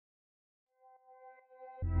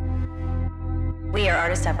We are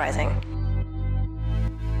Artist Uprising.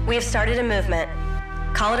 We have started a movement.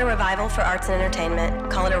 Call it a revival for arts and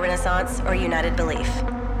entertainment, call it a renaissance or united belief.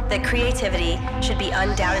 That creativity should be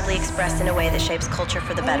undoubtedly expressed in a way that shapes culture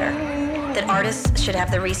for the better. That artists should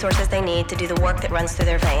have the resources they need to do the work that runs through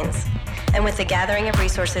their veins. And with the gathering of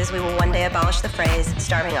resources, we will one day abolish the phrase,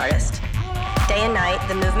 starving artist. Day and night,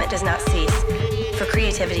 the movement does not cease, for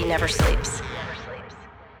creativity never sleeps.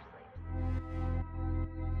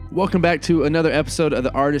 Welcome back to another episode of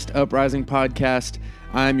the Artist Uprising podcast.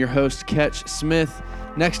 I'm your host, Ketch Smith.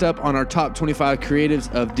 Next up on our top 25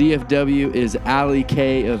 creatives of DFW is Allie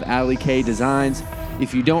K of Allie K Designs.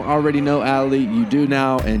 If you don't already know Allie, you do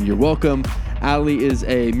now, and you're welcome. Allie is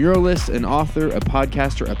a muralist, an author, a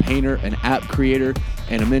podcaster, a painter, an app creator,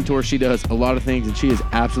 and a mentor. She does a lot of things, and she is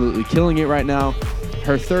absolutely killing it right now.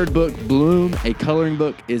 Her third book, Bloom, a coloring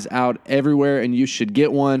book, is out everywhere, and you should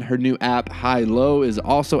get one. Her new app, High Low, is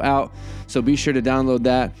also out, so be sure to download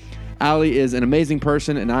that. Allie is an amazing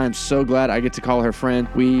person, and I am so glad I get to call her friend.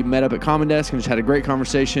 We met up at Common Desk and just had a great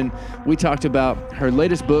conversation. We talked about her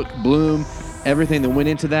latest book, Bloom, everything that went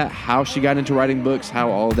into that, how she got into writing books, how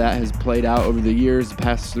all of that has played out over the years, the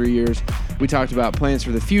past 3 years. We talked about plans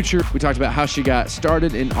for the future. We talked about how she got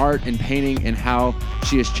started in art and painting and how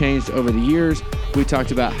she has changed over the years. We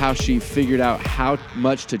talked about how she figured out how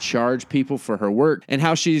much to charge people for her work and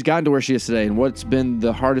how she's gotten to where she is today and what's been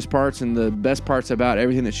the hardest parts and the best parts about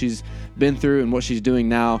everything that she's been through and what she's doing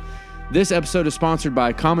now. This episode is sponsored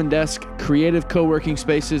by Common Desk, creative co-working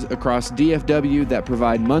spaces across DFW that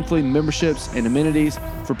provide monthly memberships and amenities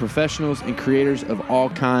for professionals and creators of all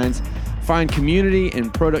kinds. Find community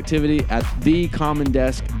and productivity at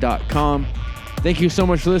thecommondesk.com. Thank you so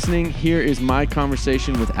much for listening. Here is my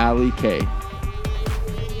conversation with Allie K.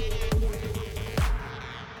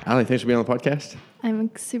 Allie, thanks for being on the podcast.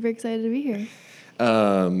 I'm super excited to be here.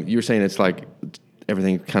 You were saying it's like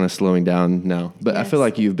everything kind of slowing down now, but yes. I feel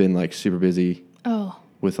like you've been like super busy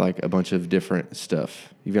with like a bunch of different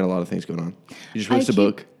stuff. You've got a lot of things going on. You just released a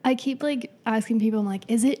book. I keep like asking people, I'm like,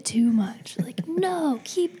 is it too much? Like, no,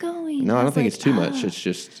 keep going. No, I don't think it's too much. It's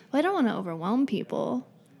just... Well, I don't want to overwhelm people.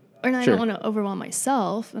 Or I don't want to overwhelm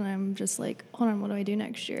myself. And I'm just like, hold on, what do I do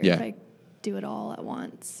next year if I do it all at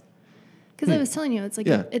once? Because I was telling you, it's like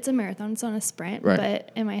it's a marathon. It's not a sprint. Right.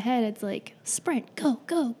 But in my head, it's like, sprint, go,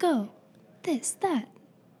 go, go. This, that.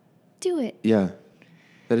 Do it. Yeah.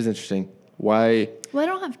 That is interesting. Why? Well, I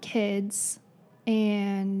don't have kids.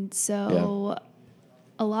 And so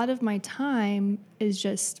a lot of my time is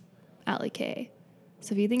just Allie K.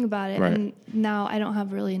 So if you think about it, and now I don't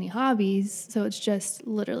have really any hobbies. So it's just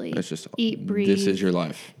literally eat, breathe. This is your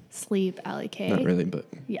life. Sleep, Allie K. Not really, but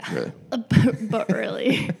really. But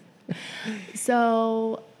really.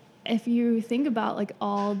 So if you think about like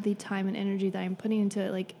all the time and energy that I'm putting into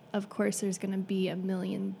it, like, of course there's going to be a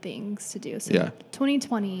million things to do. So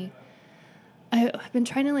 2020, I've been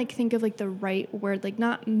trying to like think of like the right word, like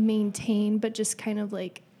not maintain, but just kind of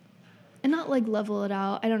like, and not like level it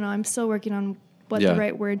out. I don't know. I'm still working on what the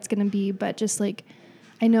right word's going to be, but just like,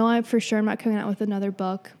 I know I'm not coming out with another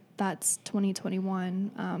book. That's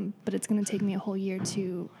 2021. But it's going to take me a whole year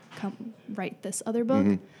to write this other book.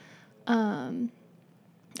 Mm-hmm.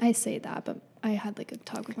 I say that, but I had like a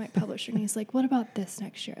talk with my publisher, and he's like, "What about this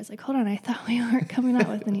next year?" I was like, "Hold on, I thought we weren't coming out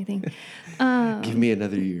with anything." Give me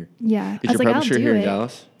another year. Yeah, is your publisher here in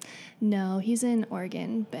Dallas? No, he's in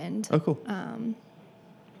Oregon, Bend. Oh, cool.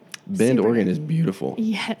 Bend, Oregon is beautiful.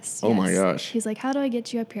 Yes. Oh my gosh. He's like, "How do I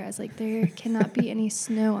get you up here?" I was like, "There cannot be any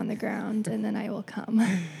snow on the ground, and then I will come."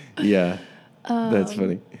 Yeah, that's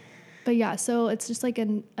funny. But yeah, so it's just like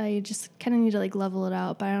I just kind of need to like level it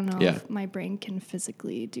out, but I don't know if my brain can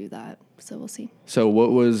physically do that. So we'll see.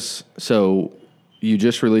 So you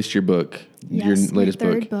just released your book, your latest book. Yes,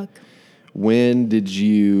 my third book. When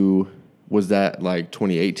was that like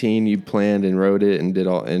 2018 you planned and wrote it and did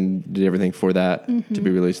everything for that to be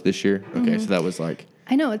released this year? Okay, so that was like...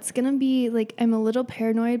 I know, it's going to be like, I'm a little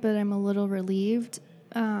paranoid, but I'm a little relieved.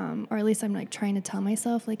 Or at least I'm like trying to tell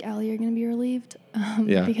myself like, Allie, you're going to be relieved.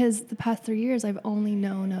 Because the past 3 years I've only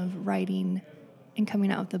known of writing and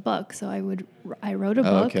coming out with a book. So I wrote a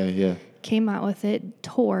book, came out with it,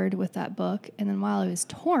 toured with that book. And then while I was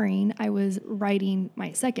touring, I was writing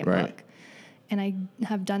my second book. And I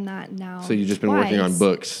have done that now. So you've just been working on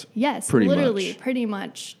books. Yes, pretty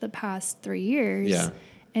much the past 3 years. Yeah.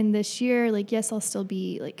 And this year, like, yes, I'll still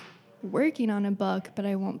be like working on a book, but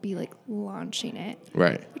I won't be like launching it.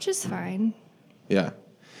 Right. Which is fine. Yeah.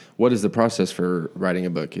 What is the process for writing a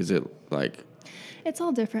book? Is it like... It's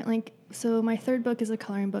all different. Like, so my third book is a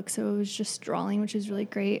coloring book, so it was just drawing, which is really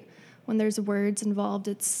great. When there's words involved,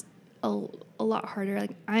 it's a lot harder.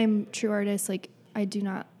 Like, I'm true artist. Like, I do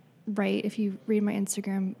not write. If you read my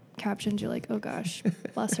Instagram captions, you're like, oh gosh,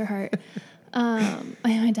 bless her heart. And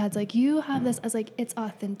my dad's like, you have this. I was like, it's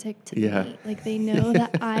authentic to me. Like, they know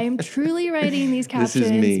that I'm truly writing these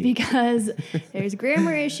captions because there's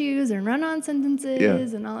grammar issues and run-on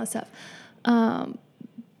sentences and all that stuff.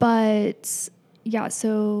 But yeah,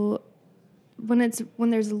 so when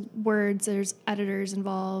there's words, there's editors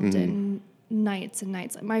involved and nights and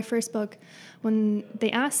nights. Like my first book, when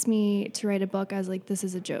they asked me to write a book, I was like, this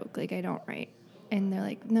is a joke. Like, I don't write. And they're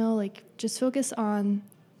like, no, like, just focus on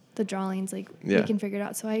the drawings. Like, we can figure it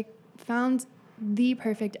out. So I found the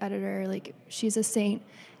perfect editor. Like, she's a saint.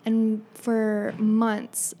 And for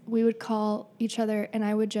months, we would call each other, and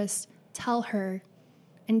I would just tell her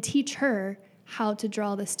and teach her how to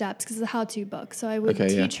draw the steps, because it's a how-to book. So I would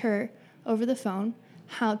teach her over the phone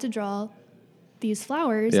how to draw these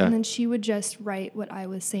flowers, and then she would just write what I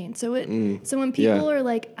was saying. So so when people are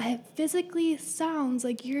like, it physically sounds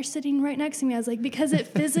like you're sitting right next to me, I was like, because it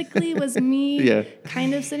physically was me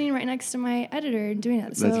kind of sitting right next to my editor and doing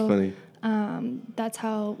that. So that's funny. That's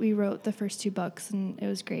how we wrote the first 2 books, and it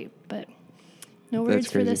was great. But no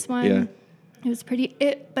words for this one. Yeah. It was but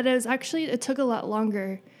it was actually, it took a lot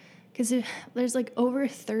longer, because there's like over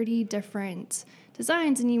 30 different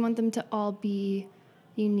designs, and you want them to all be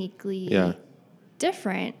uniquely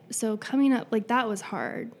different. So coming up, like, that was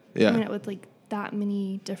hard. Coming up with like that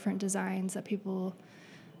many different designs that people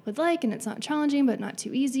would like, and it's not challenging but not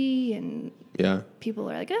too easy, and people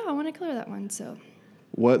are like, oh, I want to color that one. So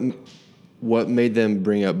what made them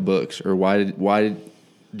bring up books, or why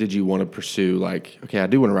did you want to pursue, like, okay, I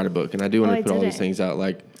do want to write a book and I do want to put all these things out?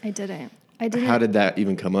 Like, I didn't. How did that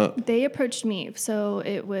even come up? They approached me. So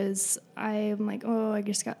it was, I'm like, oh, I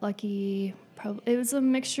just got lucky. Probably it was a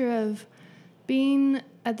mixture of being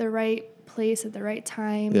at the right place at the right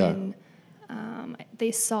time, and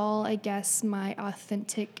they saw, I guess, my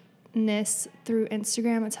authenticness through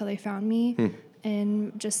Instagram. That's how they found me,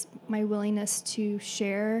 and just my willingness to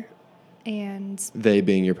share. And they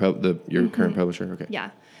being your current publisher, okay?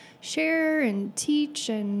 Yeah, share and teach,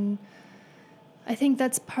 and I think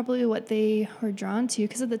that's probably what they were drawn to,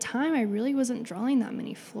 because at the time I really wasn't drawing that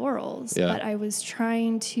many florals, but I was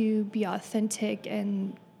trying to be authentic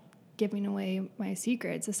and giving away my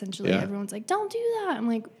secrets. Essentially, everyone's like, "Don't do that." I'm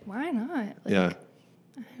like, "Why not?" Like,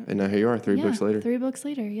 and now here you are, 3 books later. 3 books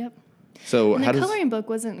later, yep. So and the coloring book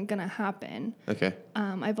wasn't gonna happen. Okay.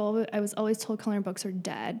 I was always told coloring books are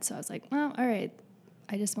dead, so I was like, well, all right,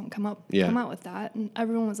 I just won't come out with that. And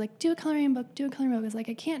everyone was like, do a coloring book. I was like,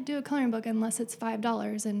 I can't do a coloring book unless it's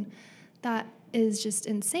 $5, and that is just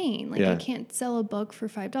insane. Like, I can't sell a book for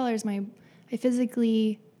 $5. I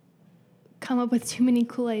physically come up with too many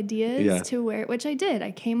cool ideas to where, which I did.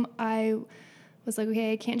 I was like,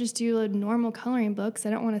 okay, I can't just do a normal coloring book, because I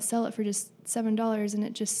don't want to sell it for just $7 and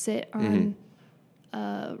it just sit on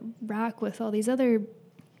a rack with all these other,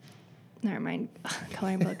 never mind,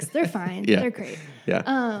 coloring books. They're fine. They're great. Yeah.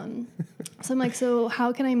 So I'm like, so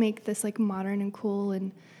how can I make this like modern and cool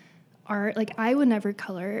and art? Like, I would never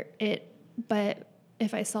color it, but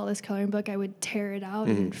if I saw this coloring book, I would tear it out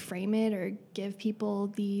and frame it or give people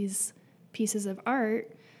these pieces of art.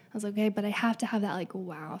 I was like, okay, but I have to have that like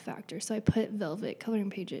wow factor. So I put velvet coloring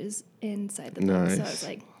pages inside the book. So I was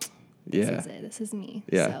like, this is it. This is me.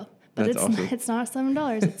 Yeah. So, but it's not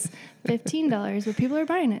 $7. It's $15, but people are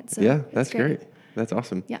buying it. So that's great. That's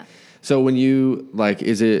awesome. Yeah. So when you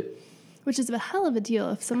which is a hell of a deal.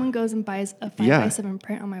 If someone goes and buys a 5x7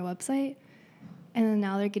 print on my website, and then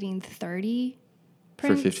now they're getting 30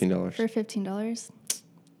 prints for $15.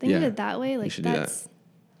 Think of it that way. Like, that's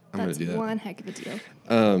that. One heck of a deal.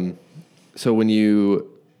 So when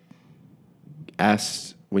you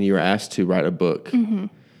were asked to write a book,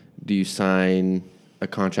 do you sign a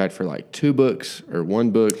contract for like 2 books or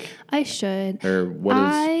 1 book? I should. Or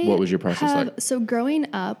what was your process like? So growing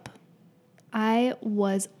up, I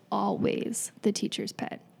was always the teacher's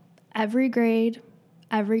pet. Every grade,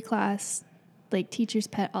 every class, like teacher's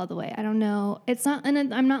pet all the way. I don't know. It's not,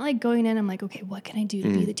 and I'm not like going in, I'm like, okay, what can I do to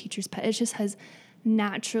be the teacher's pet? It just has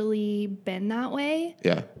naturally been that way.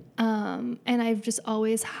 Yeah. And I've just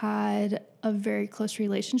always had a very close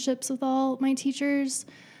relationships with all my teachers.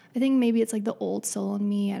 I think maybe it's like the old soul in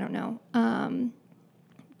me. I don't know.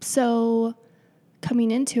 So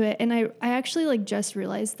coming into it, and I actually like just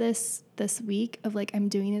realized this week of like, I'm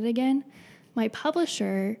doing it again. My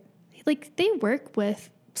publisher, like, they work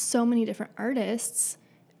with so many different artists.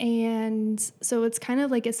 And so it's kind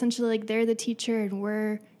of like essentially like they're the teacher and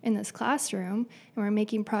we're in this classroom and we're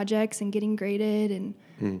making projects and getting graded and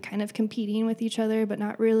kind of competing with each other, but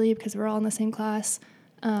not really, because we're all in the same class.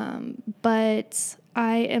 But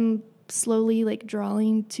I am slowly like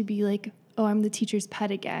drawing to be like, oh, I'm the teacher's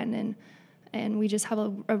pet again. And we just have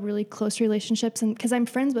a really close relationships. And because I'm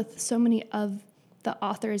friends with so many of the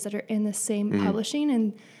authors that are in the same publishing,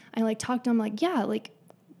 and I like talk to them like, yeah, like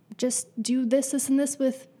just do this and this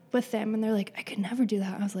with them. And they're like, I could never do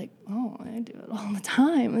that. I was like, oh, I do it all the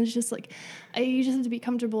time. And it's just like, you just have to be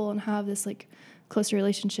comfortable and have this like closer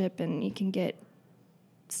relationship, and you can get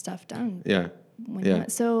stuff done. Yeah.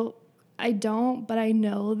 So I don't, but I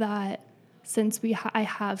know that since I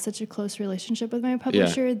have such a close relationship with my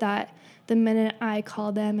publisher, that the minute I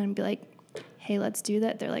call them and be like, hey, let's do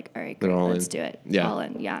that, they're like, all right, great, let's do it. Yeah. All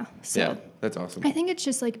in. Yeah. So that's awesome. I think it's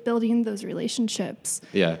just like building those relationships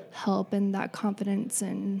help, and that confidence,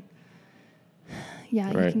 and you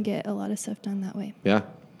can get a lot of stuff done that way. Yeah.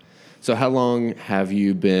 So how long have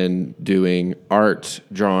you been doing art,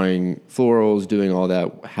 drawing florals, doing all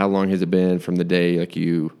that? How long has it been from the day like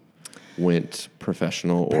you went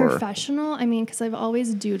professional? Professional? I mean, because I've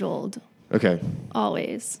always doodled. Okay.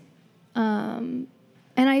 Always. And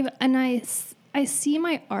I see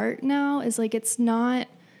my art now as like, it's not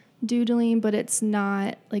doodling, but it's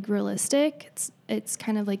not like realistic. It's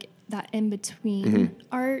kind of like that in between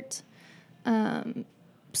art.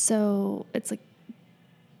 So it's like,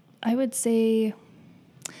 I would say,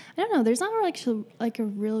 I don't know, there's not like a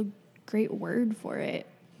real great word for it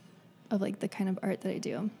of like the kind of art that I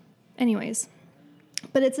do. Anyways,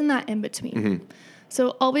 but it's in that in between.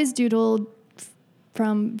 So always doodled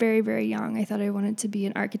from very, very young. I thought I wanted to be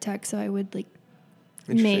an architect, so I would like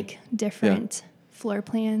make different floor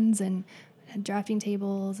plans and drafting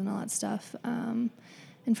tables and all that stuff.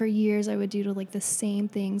 And for years, I would doodle like the same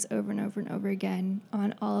things over and over and over again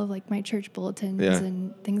on all of like my church bulletins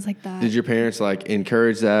and things like that. Did your parents like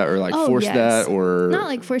encourage that or like force that, or not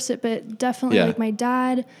like force it, but definitely like my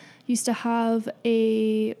dad used to have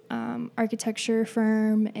a architecture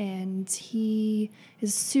firm, and he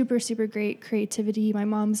is super, super great creativity. My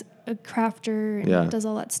mom's a crafter and does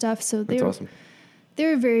all that stuff. So that's awesome. They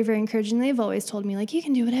were very, very encouraging. They've always told me like, you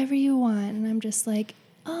can do whatever you want. And I'm just like,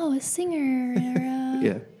 oh, a singer or a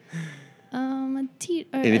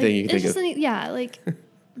anything you can think of. Like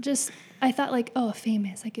just I thought like, oh,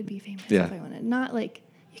 famous. I could be famous if I wanted. Not like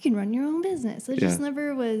you can run your own business. It just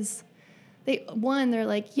never was. They're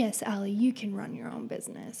like, yes, Allie, you can run your own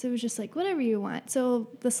business. It was just like, whatever you want. So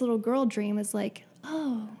this little girl dream is like,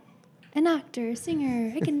 oh, an actor,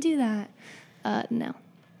 singer, I can do that. No.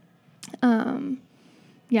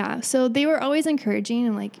 So they were always encouraging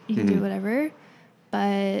and like, you can do whatever.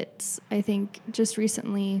 But I think just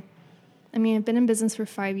recently, I mean, I've been in business for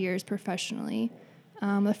 5 years professionally.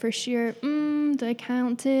 The first year, do I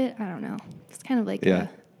count it? I don't know. It's kind of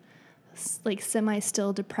like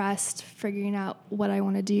semi-still depressed, figuring out what I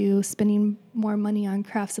want to do, spending more money on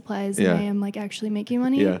craft supplies than I am like actually making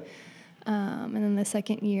money. And then the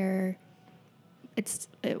second year,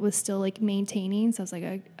 it was still like maintaining. So I was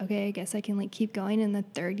like, okay, I guess I can like keep going. And the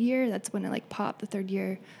third year, that's when it like popped. The third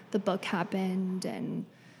year, the book happened, and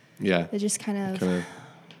it just kind of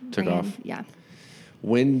took off. Yeah.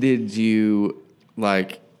 When did you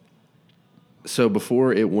so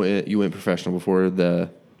before you went professional, before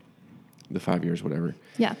the 5 years, whatever.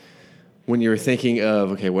 Yeah. When you were thinking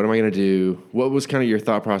of, okay, what am I going to do? What was kind of your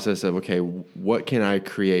thought process of, okay, what can I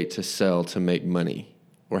create to sell to make money?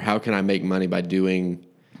 Or how can I make money by doing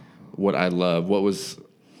what I love? What was...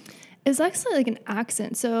 It was actually like an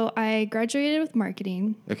accident. So I graduated with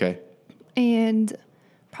marketing. Okay. And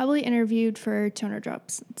probably interviewed for toner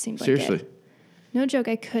drops. It seemed like Seriously? No joke.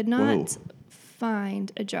 I could not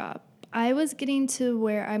find a job. I was getting to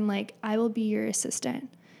where I'm like, I will be your assistant.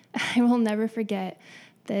 I will never forget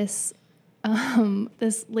this.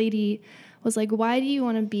 This lady was like, why do you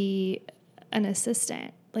want to be an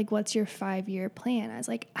assistant? Like, what's your 5-year plan? I was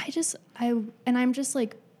like, I'm just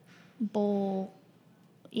like bullying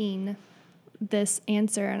this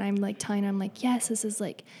answer. And I'm like telling her, I'm like, yes, this is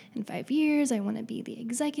like in 5 years, I want to be the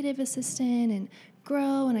executive assistant and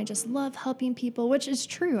grow. And I just love helping people, which is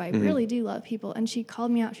true. I really do love people. And she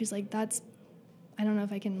called me out. She's like, I don't know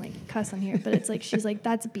if I can like cuss on here, but it's like, she's like,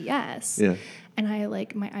 that's BS. Yeah. And I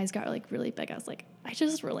like, my eyes got like really big. I was like, I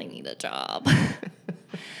just really need a job.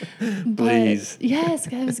 Please. Yes,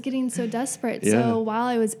 I was getting so desperate. Yeah. So while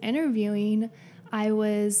I was interviewing,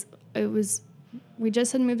 we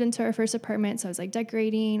just had moved into our first apartment. So I was like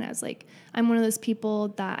decorating. I was like, I'm one of those people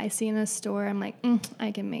that I see in a store. I'm like,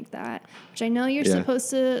 I can make that, which I know you're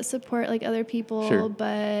supposed to support like other people,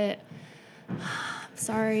 but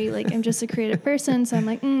sorry, like I'm just a creative person. So I'm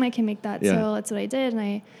like, I can make that. So that's what I did.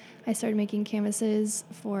 And I started making canvases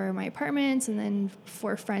for my apartments and then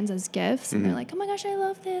for friends as gifts. And they're like, oh my gosh, I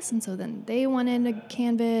love this. And so then they wanted a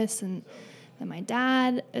canvas. And then my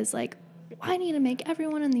dad is like, I need to make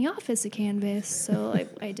everyone in the office a canvas. So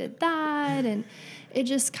I did that. And it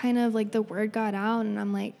just kind of like the word got out. And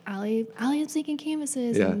I'm like, Allie is making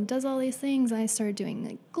canvases and does all these things. And I started doing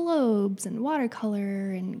like globes and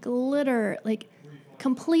watercolor and glitter, like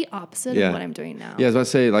complete opposite of what I'm doing now. Yeah, I was about to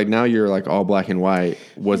say, like, now you're like all black and white.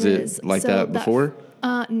 Was it like that before?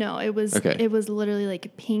 No, it was It was literally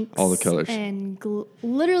like pinks, all the colors, and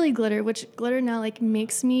literally glitter, which glitter now like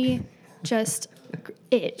makes me just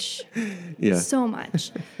itch so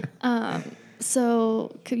much.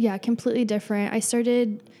 So yeah, completely different. I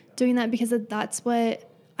started doing that because that's what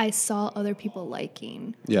I saw other people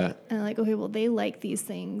liking. Yeah. And I'm like, okay, well, they like these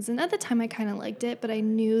things. And at the time I kind of liked it, but I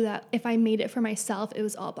knew that if I made it for myself, it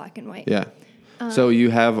was all black and white. Yeah. So you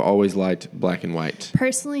have always liked black and white?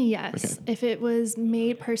 Personally, yes. Okay. If it was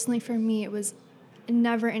made personally for me, it was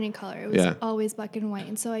never any color. It was always black and white.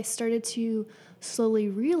 And so I started to slowly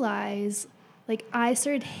realize, like, I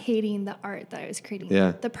started hating the art that I was creating.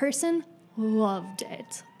 Yeah. The person loved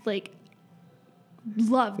it. Like,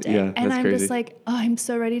 loved it. Yeah, and I'm crazy. Just like, oh, I'm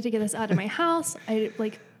so ready to get this out of my house. I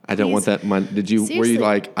don't want that. Seriously. Were you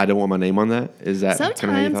like, I don't want my name on that? Is that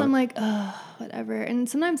sometimes I'm like, oh, whatever. And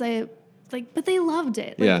sometimes I like, but they loved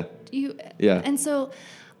it. Like, And so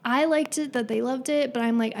I liked it that they loved it, but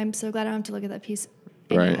I'm like, I'm so glad I don't have to look at that piece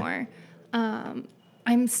anymore. Right.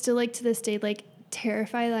 I'm still like to this day, like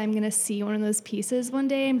terrified that I'm going to see one of those pieces one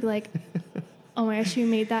day and be like, oh my gosh, you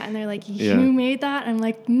made that. And they're like, you made that? I'm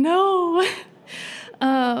like, no.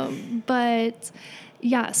 But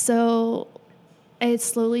yeah, so I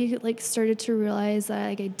slowly like started to realize that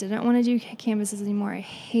like I didn't want to do canvases anymore. I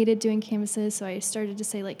hated doing canvases. So I started to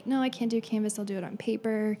say like, no, I can't do canvas. I'll do it on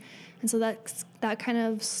paper. And so that kind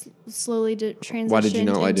of slowly transitioned. Why did you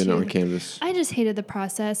not like doing it on canvas? I just hated the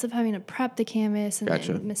process of having to prep the canvas, and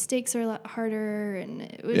then mistakes are a lot harder, and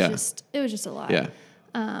it was just a lot. Yeah.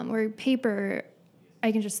 Where paper,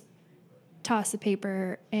 I can just toss the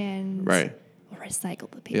paper and recycle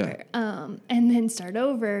the paper, and then start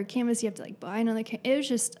over. Canvas, you have to like buy another. It was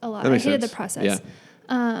just a lot. I hated the process.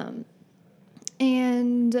 Yeah.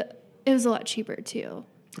 And it was a lot cheaper too.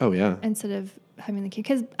 Oh yeah. Instead of having the kid,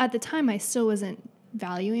 because at the time I still wasn't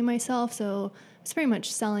valuing myself, so I was pretty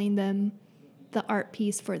much selling them the art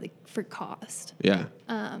piece for cost. Yeah.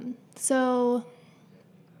 So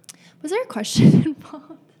was there a question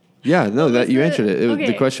involved? Yeah, no, that you answered it.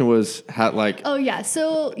 The question was how, like. Oh yeah,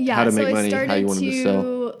 so yeah, how to make money, how you wanted to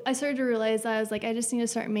sell. I started to realize that I was like, I just need to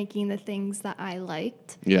start making the things that I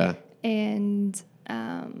liked. Yeah. And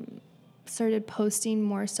started posting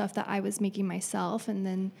more stuff that I was making myself, and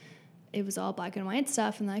then it was all black and white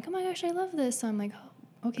stuff, and like, oh my gosh, I love this. So I'm like,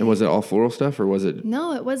 oh, okay. And was it all floral stuff, or was it?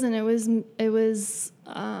 No, it wasn't. It was.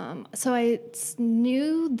 So I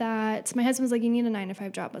knew that my husband was like, you need a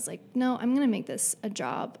 9-to-5 job. I was like, no, I'm gonna make this a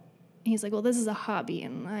job. He's like, well, this is a hobby.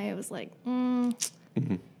 And I was like, I'm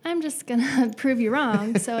just going to prove you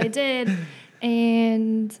wrong. So I did.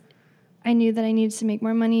 And I knew that I needed to make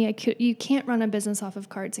more money. You can't run a business off of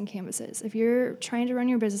cards and canvases. If you're trying to run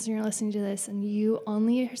your business and you're listening to this and you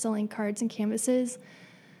only are selling cards and canvases,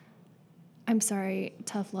 I'm sorry,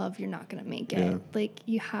 tough love, you're not going to make it. Yeah. Like,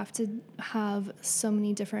 you have to have so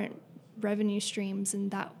many different revenue streams, and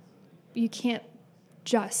that you can't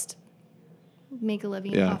just make a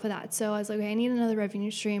living off of that. So I was like, okay, I need another revenue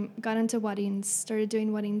stream. Got into weddings, started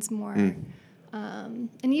doing weddings more. And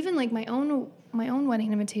even like my own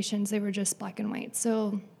wedding invitations, they were just black and white.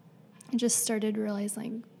 So I just started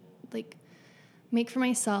realizing, like, make for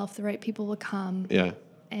myself, the right people will come. Yeah.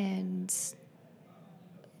 And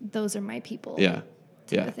those are my people. Yeah.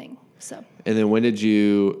 Type of thing. So. And then when did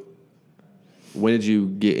you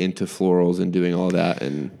get into florals and doing all that?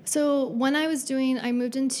 And so when I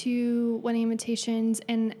moved into wedding invitations,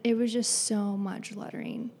 and it was just so much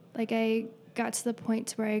lettering. Like, I got to the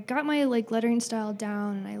point where I got my like lettering style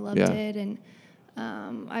down, and I loved it. And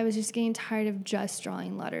I was just getting tired of just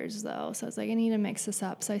drawing letters though. So I was like, I need to mix this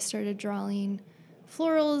up. So I started drawing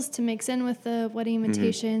florals to mix in with the wedding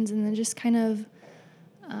invitations, and then just kind of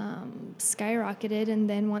skyrocketed. And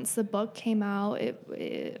then once the book came out,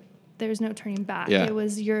 there's no turning back. Yeah. It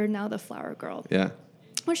was, you're now the flower girl. Yeah.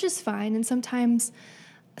 Which is fine. And sometimes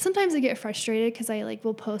I get frustrated because I like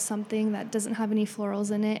will post something that doesn't have any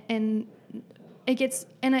florals in it, and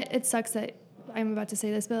it sucks that I'm about to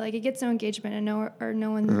say this, but like it gets no engagement and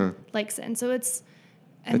no one likes it. And so it's,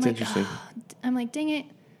 That's interesting. I'm like, dang it.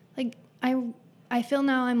 Like, I I feel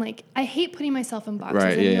now I'm like, I hate putting myself in boxes.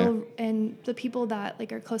 Right, yeah. And the people that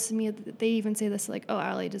like are close to me, they even say this, like, oh,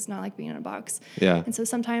 Allie does not like being in a box. Yeah. And so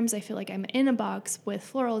sometimes I feel like I'm in a box with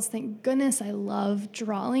florals. Thank goodness I love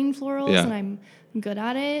drawing florals and I'm good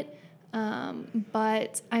at it.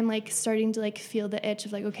 But I'm like starting to like feel the itch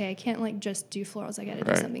of like, okay, I can't like just do florals. I got to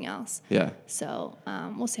do something else. Yeah. So,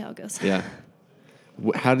 we'll see how it goes. Yeah.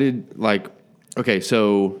 How did okay,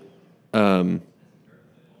 so, I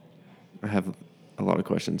have a lot of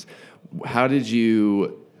questions. How did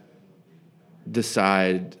you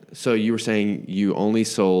decide? So you were saying you only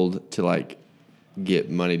sold to like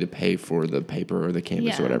get money to pay for the paper or the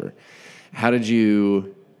canvas or whatever. How did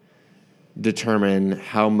you determine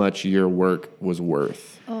how much your work was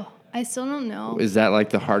worth? Oh, I still don't know. Is that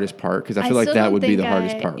like the hardest part? Because I feel like that would be the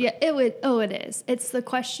hardest part. Yeah, it would. Oh, it is. It's the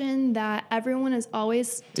question that everyone is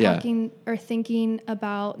always talking or thinking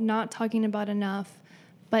about, not talking about enough.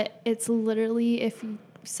 But it's literally if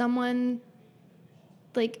someone,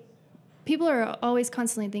 like, people are always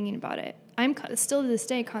constantly thinking about it. I'm still to this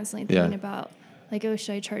day constantly thinking about, like, oh,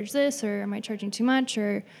 should I charge this? Or am I charging too much?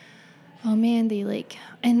 Or, oh, man, they, like,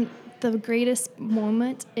 and the greatest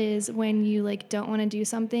moment is when you, like, don't want to do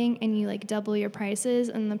something and you, like, double your prices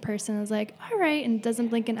and the person is like, all right, and doesn't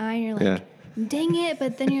blink an eye and you're like, dang it.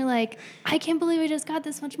 But then you're like, I can't believe I just got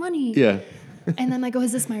this much money. Yeah. And I'm like, oh,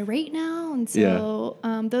 is this my rate now? And so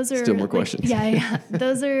those are still more like, questions. Yeah.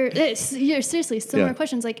 Those are seriously still more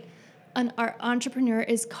questions. Like our entrepreneur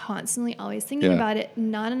is constantly always thinking about it.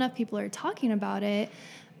 Not enough people are talking about it.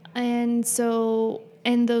 And so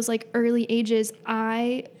in those like early ages,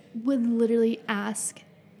 I would literally ask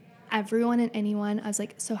everyone and anyone. I was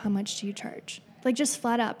like, so how much do you charge? Like just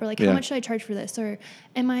flat up, or like, how much should I charge for this? Or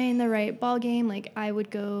am I in the right ball game? Like I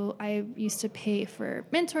used to pay for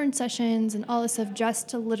mentoring sessions and all this stuff just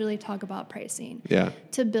to literally talk about pricing. Yeah.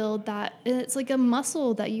 To build that. It's like a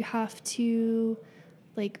muscle that you have to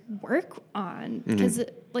like work on because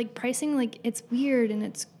like pricing, like it's weird and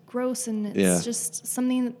it's gross and it's just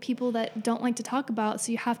something that people that don't like to talk about.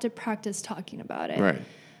 So you have to practice talking about it. Right.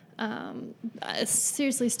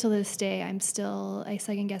 Seriously, still to this day, I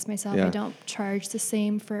second guess myself. I don't charge the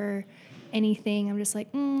same for anything. I'm just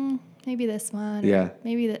like, maybe this one. Yeah.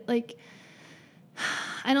 Maybe that, like,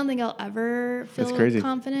 I don't think I'll ever feel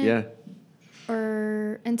confident. Yeah.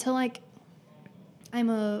 Or until like, I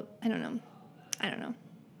don't know.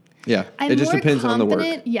 Yeah. It just depends on the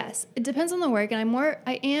work. Yes. It depends on the work. And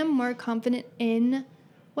I am more confident in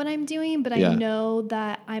what I'm doing, but I know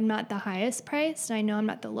that I'm not the highest price, and I know I'm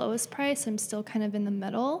not the lowest price. I'm still kind of in the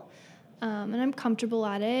middle, and I'm comfortable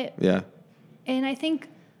at it. Yeah. And I think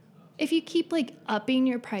if you keep like upping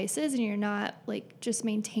your prices and you're not like just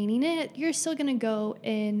maintaining it, you're still going to go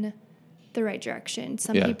in the right direction.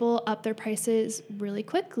 Some people up their prices really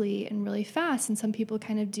quickly and really fast, and some people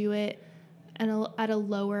kind of do it at a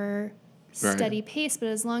lower, steady pace. But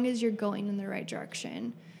as long as you're going in the right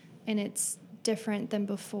direction, and it's different than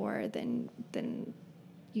before, then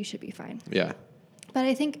you should be fine. Yeah. But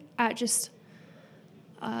I think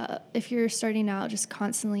if you're starting out, just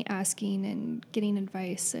constantly asking and getting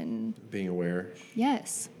advice and being aware.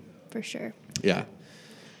 Yes, for sure. Yeah.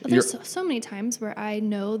 But there's so many times where I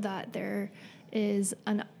know that there is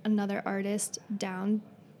another artist downgrading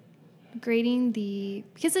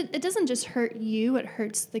because it doesn't just hurt you, it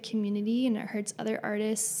hurts the community and it hurts other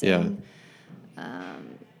artists. Yeah. And,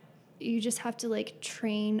 you just have to like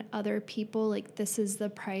train other people. Like this is the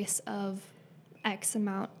price of X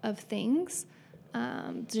amount of things.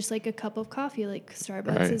 Just like a cup of coffee, like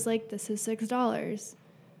Starbucks is like, this is $6.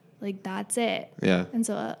 Like that's it. Yeah. And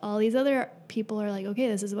so all these other people are like, okay,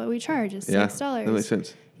 this is what we charge. It's $6. That makes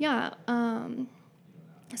sense. Yeah.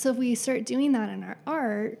 So if we start doing that in our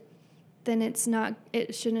art, then it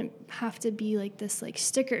shouldn't have to be like this like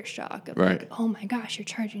sticker shock of like, oh my gosh, you're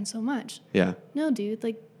charging so much. Yeah. No, dude,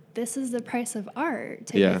 like, this is the price of art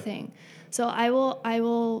type of thing. So I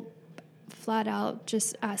will flat out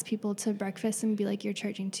just ask people to breakfast and be like, you're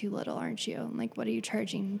charging too little, aren't you? I'm like, what are you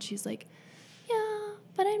charging? And she's like, yeah,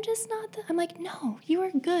 but I'm just not I'm like, no, you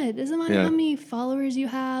are good. Doesn't matter how many followers you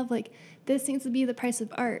have. Like, this seems to be the price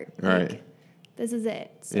of art. Like, this is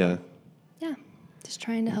it. So, yeah, just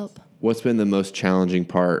trying to help. What's been the most challenging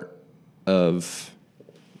part of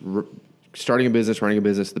starting a business, running a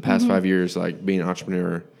business the past 5 years, like being an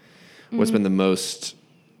entrepreneur? What's been the most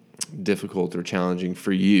difficult or challenging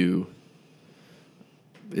for you?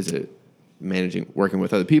 Is it working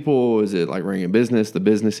with other people? Is it like running a business, the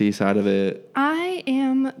businessy side of it? I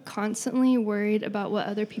am constantly worried about what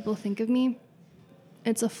other people think of me.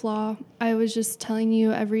 It's a flaw. I was just telling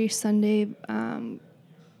you, every Sunday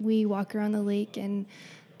we walk around the lake and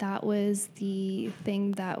that was the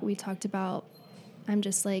thing that we talked about. I'm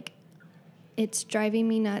just like, it's driving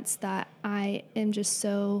me nuts that I am just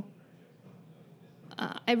so,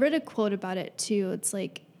 I read a quote about it too. It's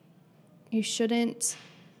like, you shouldn't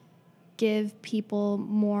give people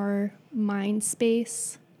more mind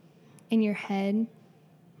space in your head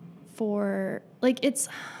for, like,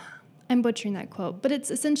 I'm butchering that quote, but it's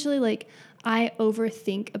essentially like, I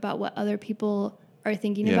overthink about what other people are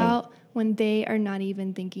thinking about when they are not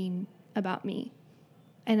even thinking about me.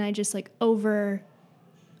 And I just like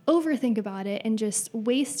overthink about it and just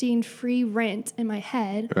wasting free rent in my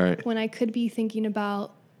head when I could be thinking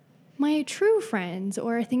about my true friends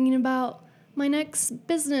or thinking about my next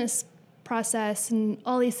business process and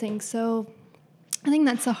all these things. So I think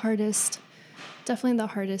that's definitely the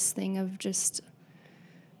hardest thing of just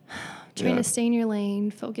trying to stay in your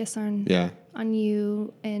lane, focus on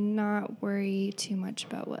you, and not worry too much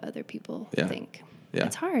about what other people think. Yeah.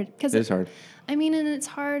 It's hard. It's hard. I mean, and it's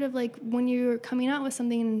hard of like when you're coming out with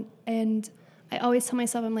something, and I always tell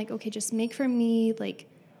myself, I'm like, okay, just make for me, like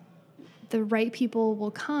the right people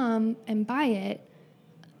will come and buy it.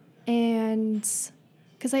 And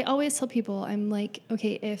because I always tell people, I'm like,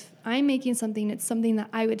 okay, if I'm making something, it's something that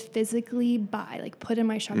I would physically buy, like put in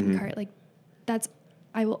my shopping cart. Like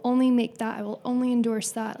I will only make that. I will only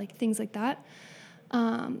endorse that, like things like that.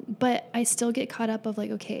 But I still get caught up of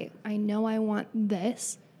like, okay, I know I want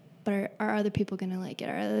this, but are other people going to like it?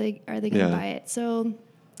 Are they going to buy it? So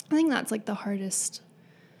I think that's like the hardest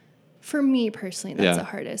for me personally. That's the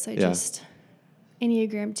hardest. I just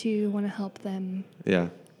Enneagram 2 want to help them. Yeah.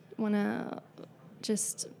 Want to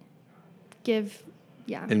just give,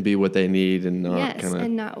 and be what they need and not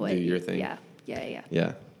kind of do your thing.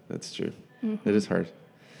 Yeah. That's true. Mm-hmm. It is hard.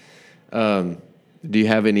 Do you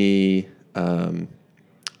have any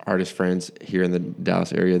artist friends here in the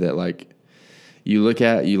Dallas area that like you look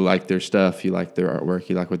at, you like their stuff, you like their artwork,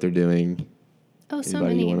 you like what they're doing? Oh, so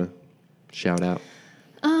many. You want to shout out?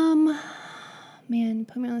 Man, you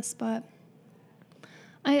put me on the spot.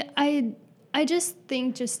 I just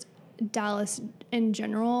think just Dallas in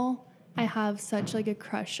general, I have such like a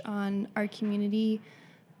crush on our community.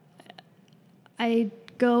 I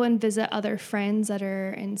go and visit other friends that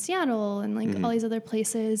are in Seattle and like all these other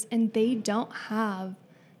places, and they don't have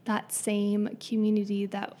that same community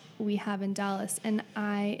that we have in Dallas. And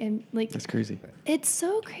I am like, that's crazy. It's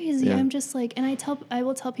so crazy. Yeah. I'm just like, and I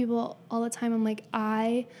will tell people all the time, I'm like,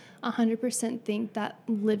 I 100% think that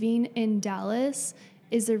living in Dallas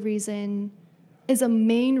is a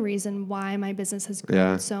main reason why my business has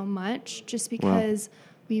grown so much, just because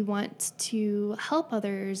we want to help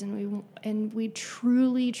others, and we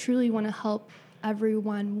truly, truly want to help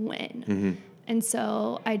everyone win. Mm-hmm. And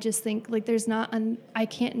so I just think like I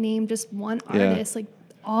can't name just one artist. Like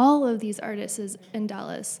all of these artists in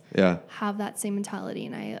Dallas have that same mentality,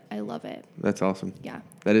 and I love it. That's awesome. Yeah.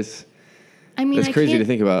 That is. I mean, that's crazy to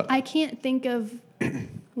think about. I can't think of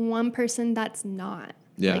one person that's not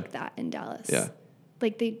like that in Dallas. Yeah.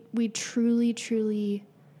 Like we truly, truly,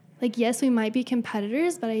 like, yes, we might be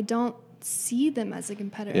competitors, but I don't see them as a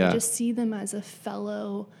competitor. Yeah. I just see them as a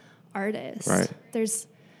fellow artist. Right.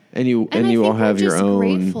 And you all have your own.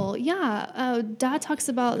 Grateful. Yeah. Dad talks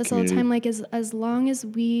about this all the time. Like as long as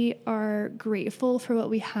we are grateful for what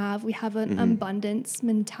we have an abundance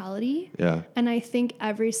mentality. Yeah. And I think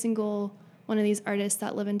every single one of these artists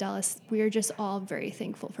that live in Dallas, we are just all very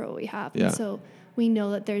thankful for what we have. Yeah. And so we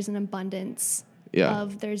know that there's an abundance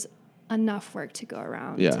of there's enough work to go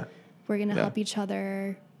around. Yeah. We're going to help each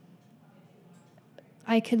other.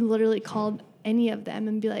 I could literally call any of them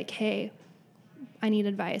and be like, hey, I need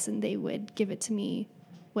advice, and they would give it to me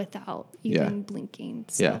without even blinking.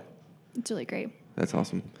 So it's really great. That's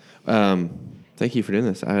awesome. Thank you for doing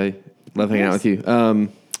this. I love hanging out with you.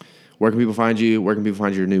 Where can people find you? Where can people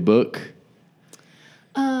find your new book?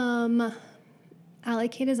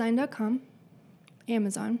 AliKDesign.com,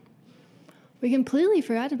 Amazon. We completely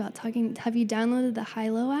forgot about talking. Have you downloaded the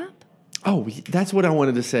Hilo app? Oh, that's what I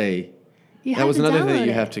wanted to say. That was another thing that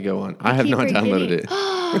you have to go on. I have not downloaded it.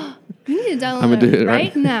 You need to download it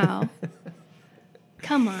right now.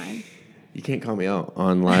 Come on. You can't call me out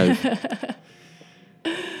on live.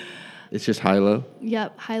 It's just Hilo?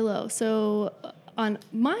 Yep, Hilo. So on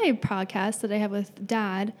my podcast that I have with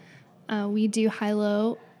Dad, we do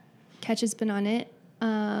Hilo. Ketch has been on it.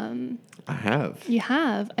 I have. You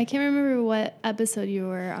have? I can't remember what episode you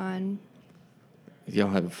were on. Y'all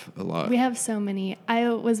have a lot. We have so many. I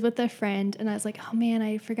was with a friend, and I was like, oh, man,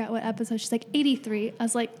 I forgot what episode. She's like, 83. I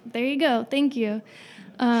was like, there you go. Thank you.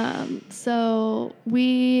 So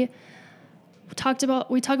we talk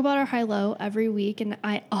about our high-low every week, and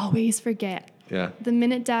I always forget The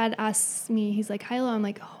minute Dad asks me, he's like, "Hi-Lo," I'm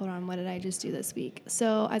like, hold on, what did I just do this week?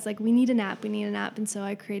 So I was like, we need an app. And so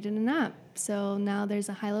I created an app. So now there's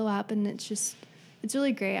a Hi-Lo app, and it's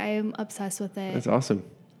really great. I am obsessed with it. That's awesome.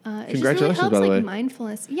 Congratulations, really helps, by the way.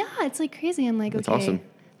 Mindfulness. Yeah, it's like crazy. I'm like, that's okay, awesome.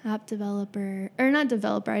 App developer, or not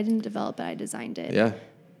developer. I didn't develop it. I designed it. Yeah.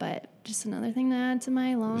 But just another thing to add to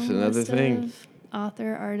my long list of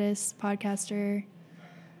author, artist, podcaster,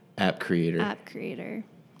 app creator.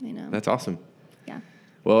 You know. That's awesome. Yeah.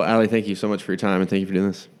 Well, Allie, thank you so much for your time, and thank you for doing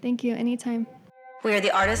this. Thank you. Anytime. We are the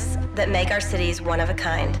artists that make our cities one of a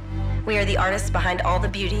kind. We are the artists behind all the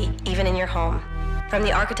beauty, even in your home. From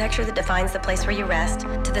the architecture that defines the place where you rest,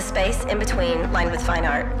 to the space in between lined with fine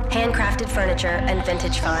art, handcrafted furniture, and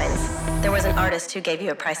vintage finds, there was an artist who gave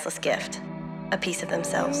you a priceless gift, a piece of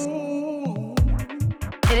themselves.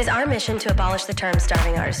 It is our mission to abolish the term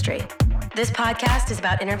starving artistry. This podcast is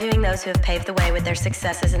about interviewing those who have paved the way with their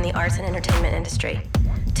successes in the arts and entertainment industry.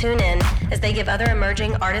 Tune in as they give other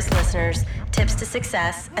emerging artist listeners tips to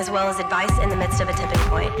success, as well as advice in the midst of a tipping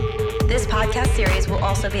point. This podcast series will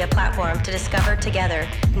also be a platform to discover together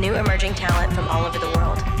new emerging talent from all over the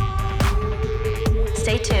world.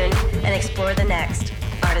 Stay tuned and explore the next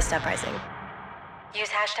Artist Uprising. Use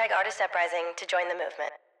 #ArtistUprising to join the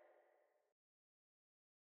movement.